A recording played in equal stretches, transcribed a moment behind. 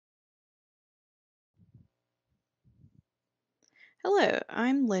Hello,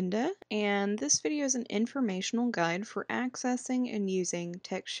 I'm Linda, and this video is an informational guide for accessing and using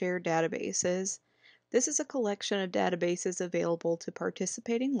TexShare Databases. This is a collection of databases available to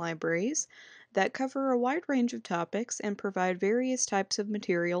participating libraries that cover a wide range of topics and provide various types of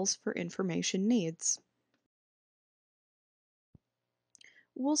materials for information needs.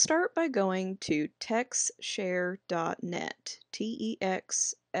 We'll start by going to texshare.net,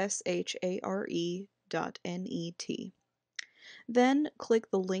 TexShare.net. Then click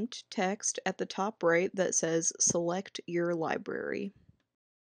the linked text at the top right that says Select Your Library.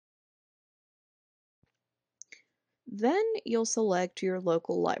 Then you'll select your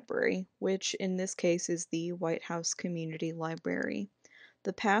local library, which in this case is the White House Community Library.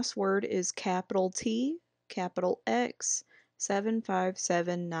 The password is capital T, capital X,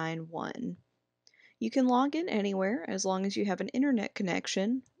 75791. You can log in anywhere as long as you have an internet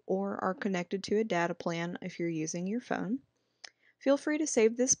connection or are connected to a data plan if you're using your phone. Feel free to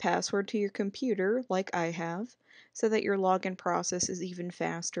save this password to your computer, like I have, so that your login process is even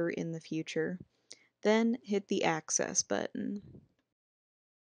faster in the future. Then hit the Access button.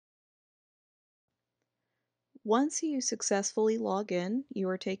 Once you successfully log in, you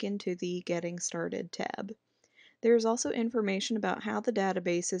are taken to the Getting Started tab. There is also information about how the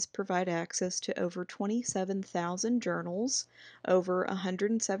databases provide access to over 27,000 journals, over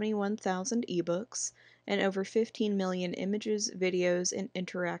 171,000 ebooks, and over 15 million images, videos, and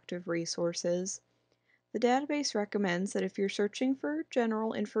interactive resources. The database recommends that if you're searching for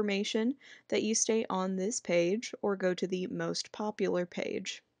general information, that you stay on this page or go to the Most Popular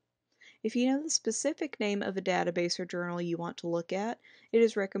page. If you know the specific name of a database or journal you want to look at, it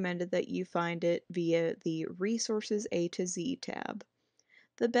is recommended that you find it via the Resources A to Z tab.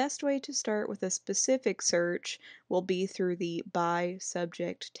 The best way to start with a specific search will be through the By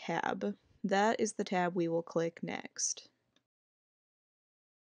Subject tab. That is the tab we will click next.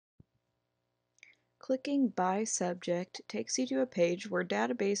 Clicking By Subject takes you to a page where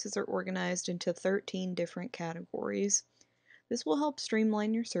databases are organized into 13 different categories. This will help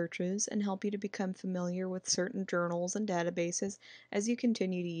streamline your searches and help you to become familiar with certain journals and databases as you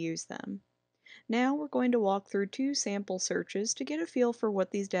continue to use them. Now we're going to walk through two sample searches to get a feel for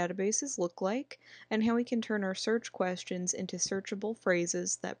what these databases look like and how we can turn our search questions into searchable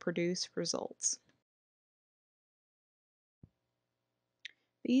phrases that produce results.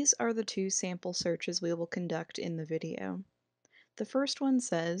 These are the two sample searches we will conduct in the video. The first one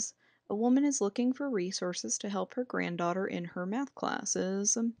says, a woman is looking for resources to help her granddaughter in her math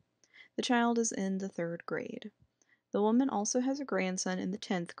classes. The child is in the 3rd grade. The woman also has a grandson in the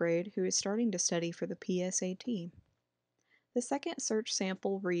 10th grade who is starting to study for the PSAT. The second search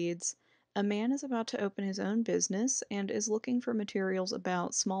sample reads, a man is about to open his own business and is looking for materials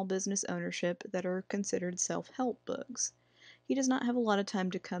about small business ownership that are considered self-help books. He does not have a lot of time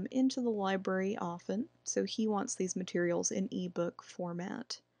to come into the library often, so he wants these materials in ebook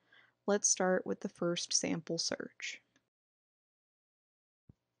format. Let's start with the first sample search.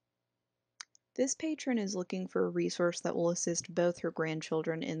 This patron is looking for a resource that will assist both her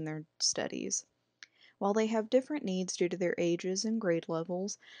grandchildren in their studies. While they have different needs due to their ages and grade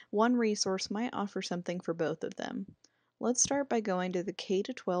levels, one resource might offer something for both of them. Let's start by going to the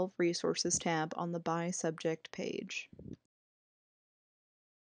K-12 Resources tab on the By Subject page.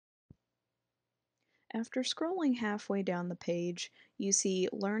 After scrolling halfway down the page, you see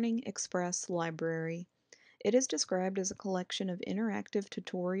Learning Express Library. It is described as a collection of interactive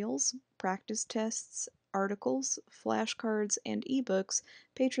tutorials, practice tests, articles, flashcards, and ebooks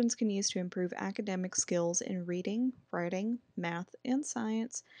patrons can use to improve academic skills in reading, writing, math, and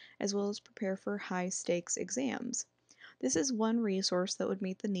science, as well as prepare for high-stakes exams. This is one resource that would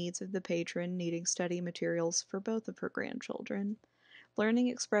meet the needs of the patron needing study materials for both of her grandchildren. Learning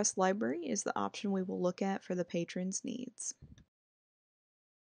Express Library is the option we will look at for the patron's needs.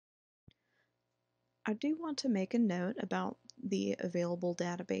 I do want to make a note about the available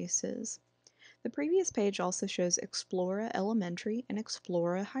databases. The previous page also shows Explora Elementary and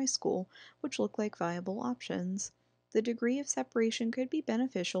Explora High School, which look like viable options. The degree of separation could be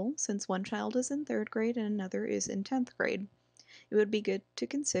beneficial since one child is in 3rd grade and another is in 10th grade. It would be good to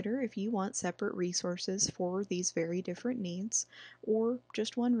consider if you want separate resources for these very different needs, or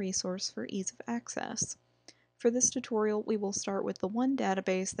just one resource for ease of access. For this tutorial, we will start with the one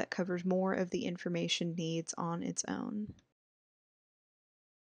database that covers more of the information needs on its own.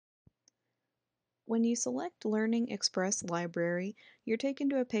 When you select Learning Express Library, you're taken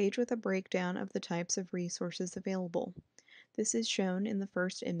to a page with a breakdown of the types of resources available. This is shown in the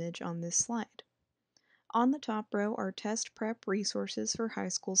first image on this slide. On the top row are test prep resources for high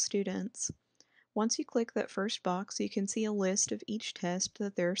school students. Once you click that first box, you can see a list of each test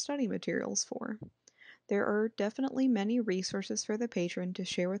that there are study materials for. There are definitely many resources for the patron to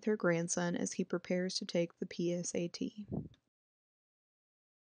share with her grandson as he prepares to take the PSAT.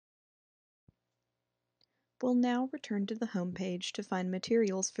 We'll now return to the home page to find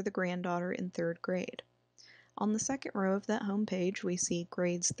materials for the granddaughter in 3rd grade. On the second row of that home page, we see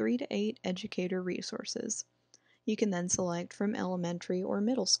grades 3 to 8 educator resources. You can then select from elementary or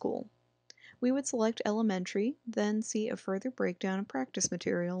middle school. We would select elementary, then see a further breakdown of practice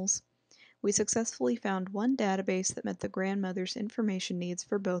materials. We successfully found one database that met the grandmother's information needs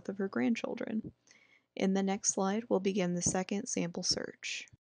for both of her grandchildren. In the next slide, we'll begin the second sample search.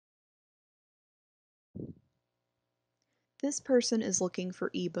 This person is looking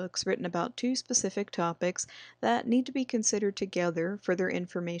for ebooks written about 2 specific topics that need to be considered together for their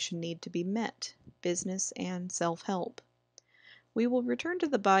information need to be met: business and self-help. We will return to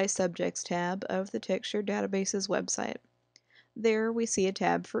the By Subjects tab of the TexShare Databases website. There we see a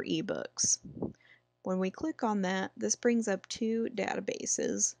tab for ebooks. When we click on that, this brings up 2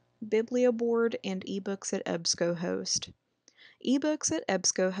 databases, BiblioBoard and eBooks at EBSCOhost. eBooks at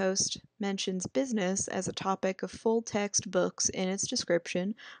EBSCOhost mentions business as a topic of full-text books in its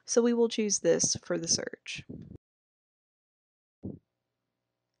description, so we will choose this for the search.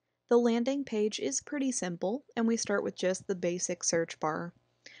 The landing page is pretty simple, and we start with just the basic search bar.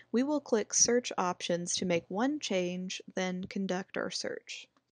 We will click Search Options to make one change, then conduct our search.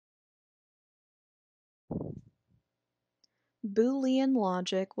 Boolean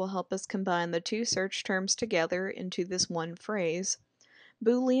logic will help us combine the 2 search terms together into this one phrase.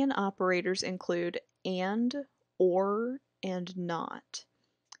 Boolean operators include and, or, and not.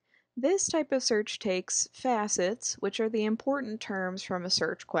 This type of search takes facets, which are the important terms from a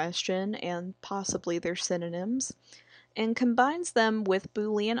search question and possibly their synonyms, and combines them with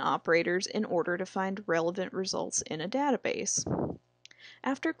Boolean operators in order to find relevant results in a database.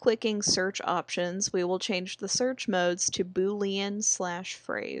 After clicking Search Options, we will change the search modes to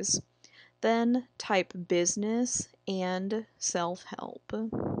Boolean/phrase. Then type business and self-help.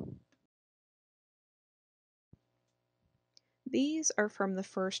 These are from the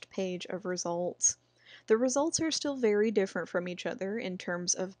first page of results. The results are still very different from each other in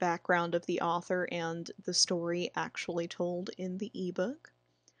terms of background of the author and the story actually told in the ebook.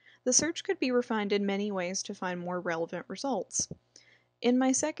 The search could be refined in many ways to find more relevant results. In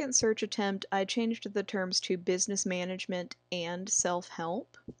my second search attempt, I changed the terms to business management and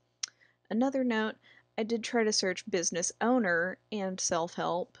self-help. Another note, I did try to search business owner and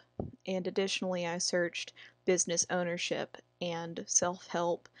self-help, and additionally I searched business ownership and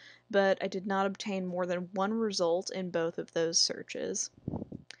self-help, but I did not obtain more than one result in both of those searches.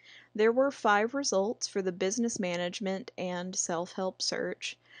 There were 5 results for the business management and self-help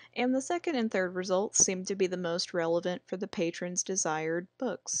search, and the second and third results seemed to be the most relevant for the patron's desired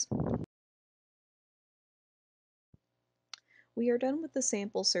books. We are done with the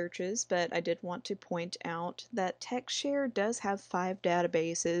sample searches, but I did want to point out that TexShare does have 5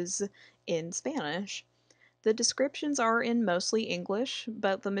 databases in Spanish. The descriptions are in mostly English,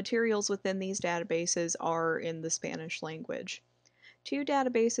 but the materials within these databases are in the Spanish language. 2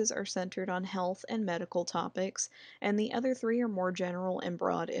 databases are centered on health and medical topics, and the other 3 are more general and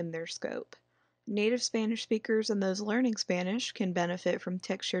broad in their scope. Native Spanish speakers and those learning Spanish can benefit from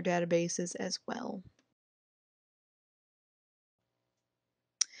TexShare databases as well.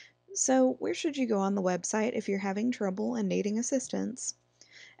 So, where should you go on the website if you're having trouble and needing assistance?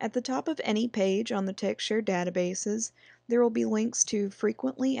 At the top of any page on the TexShare databases, there will be links to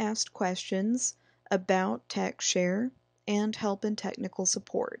frequently asked questions, about TexShare, and help and technical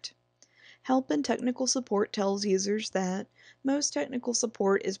support. Help and technical support tells users that most technical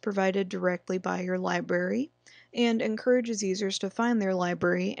support is provided directly by your library and encourages users to find their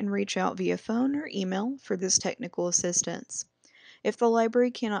library and reach out via phone or email for this technical assistance. If the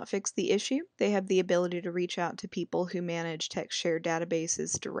library cannot fix the issue, they have the ability to reach out to people who manage TexShare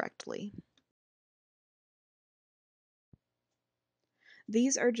databases directly.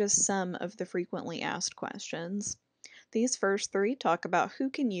 These are just some of the frequently asked questions. These first 3 talk about who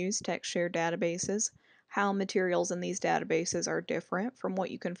can use TexShare databases, how materials in these databases are different from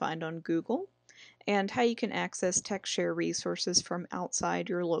what you can find on Google, and how you can access TexShare resources from outside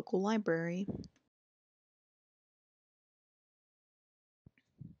your local library.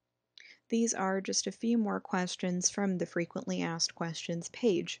 These are just a few more questions from the Frequently Asked Questions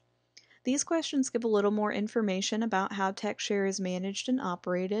page. These questions give a little more information about how TexShare is managed and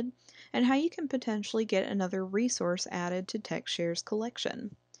operated, and how you can potentially get another resource added to TexShare's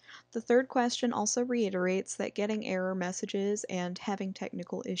collection. The third question also reiterates that getting error messages and having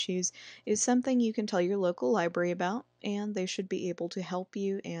technical issues is something you can tell your local library about, and they should be able to help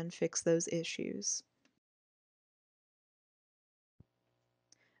you and fix those issues.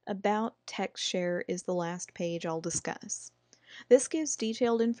 About TexShare is the last page I'll discuss. This gives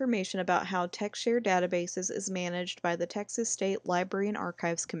detailed information about how TexShare Databases is managed by the Texas State Library and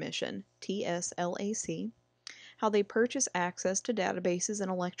Archives Commission, TSLAC, how they purchase access to databases and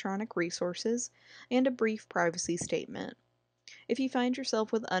electronic resources, and a brief privacy statement. If you find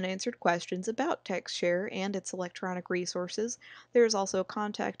yourself with unanswered questions about TexShare and its electronic resources, there is also a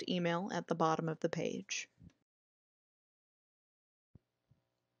contact email at the bottom of the page.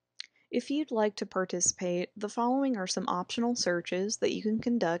 If you'd like to participate, the following are some optional searches that you can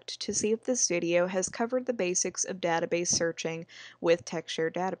conduct to see if this video has covered the basics of database searching with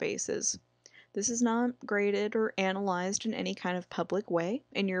TexShare databases. This is not graded or analyzed in any kind of public way,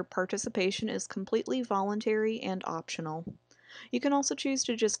 and your participation is completely voluntary and optional. You can also choose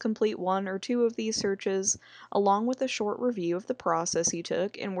to just complete one or two of these searches, along with a short review of the process you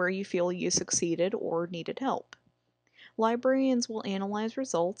took and where you feel you succeeded or needed help. Librarians will analyze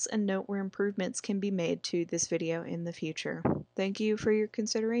results and note where improvements can be made to this video in the future. Thank you for your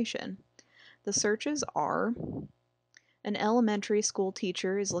consideration. The searches are: an elementary school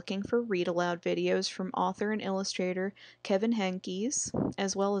teacher is looking for read-aloud videos from author and illustrator Kevin Henkes,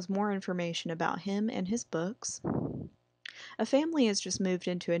 as well as more information about him and his books. A family has just moved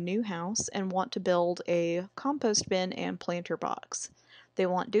into a new house and want to build a compost bin and planter box. They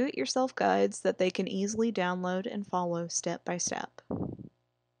want do-it-yourself guides that they can easily download and follow step by step.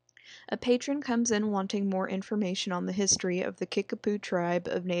 A patron comes in wanting more information on the history of the Kickapoo tribe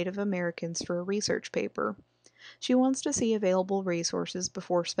of Native Americans for a research paper. She wants to see available resources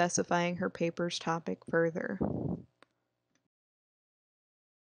before specifying her paper's topic further.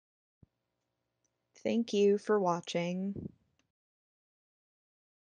 Thank you for watching.